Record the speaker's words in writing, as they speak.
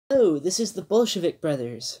Hello, this is the Bolshevik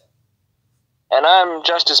brothers. And I'm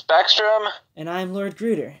Justice Backstrom. And I'm Lord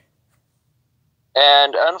Grueder.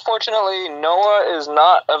 And unfortunately, Noah is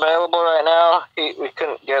not available right now. We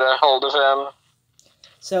couldn't get a hold of him.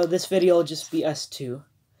 So this video will just be us two.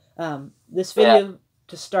 This video,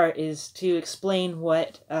 to start, is to explain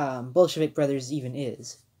what Bolshevik brothers even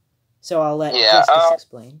is. So I'll let Justice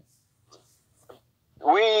explain.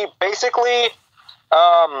 We basically,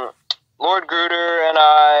 Lord Grueder and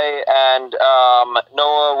I and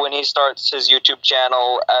Noah, when he starts his YouTube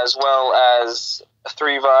channel, as well as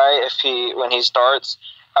 3Vi when he starts,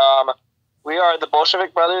 we are the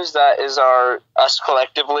Bolshevik brothers. That is us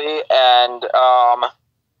collectively, and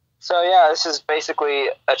so yeah, this is basically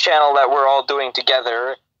a channel that we're all doing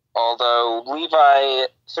together. Although Levi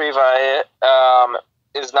 3Vi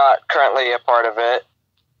is not currently a part of it.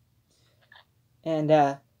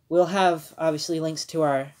 And we'll have, obviously, links to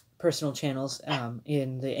our personal channels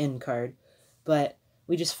in the end card. But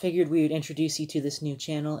we just figured we would introduce you to this new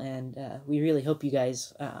channel, and we really hope you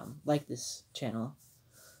guys like this channel.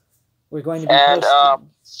 We're going to be posting...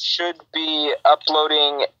 should be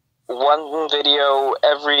uploading one video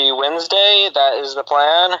every Wednesday. That is the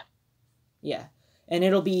plan. Yeah. And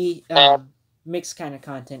it'll be mixed kind of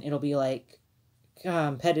content. It'll be like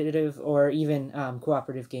competitive or even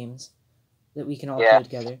cooperative games that we can all play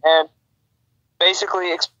together. And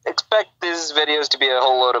basically expect these videos to be a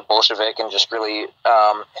whole load of Bolshevik and just really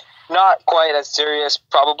not quite as serious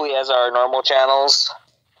probably as our normal channels.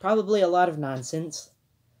 Probably a lot of nonsense.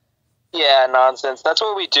 Yeah, nonsense. That's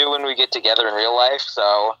what we do when we get together in real life,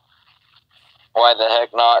 so why the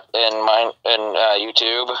heck not in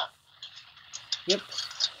YouTube? Yep.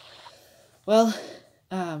 Well,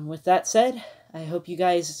 with that said, I hope you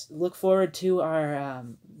guys look forward to our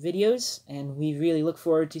videos, and we really look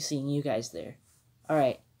forward to seeing you guys there. All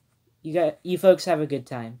right. You folks have a good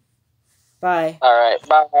time. Bye. All right.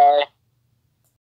 Bye.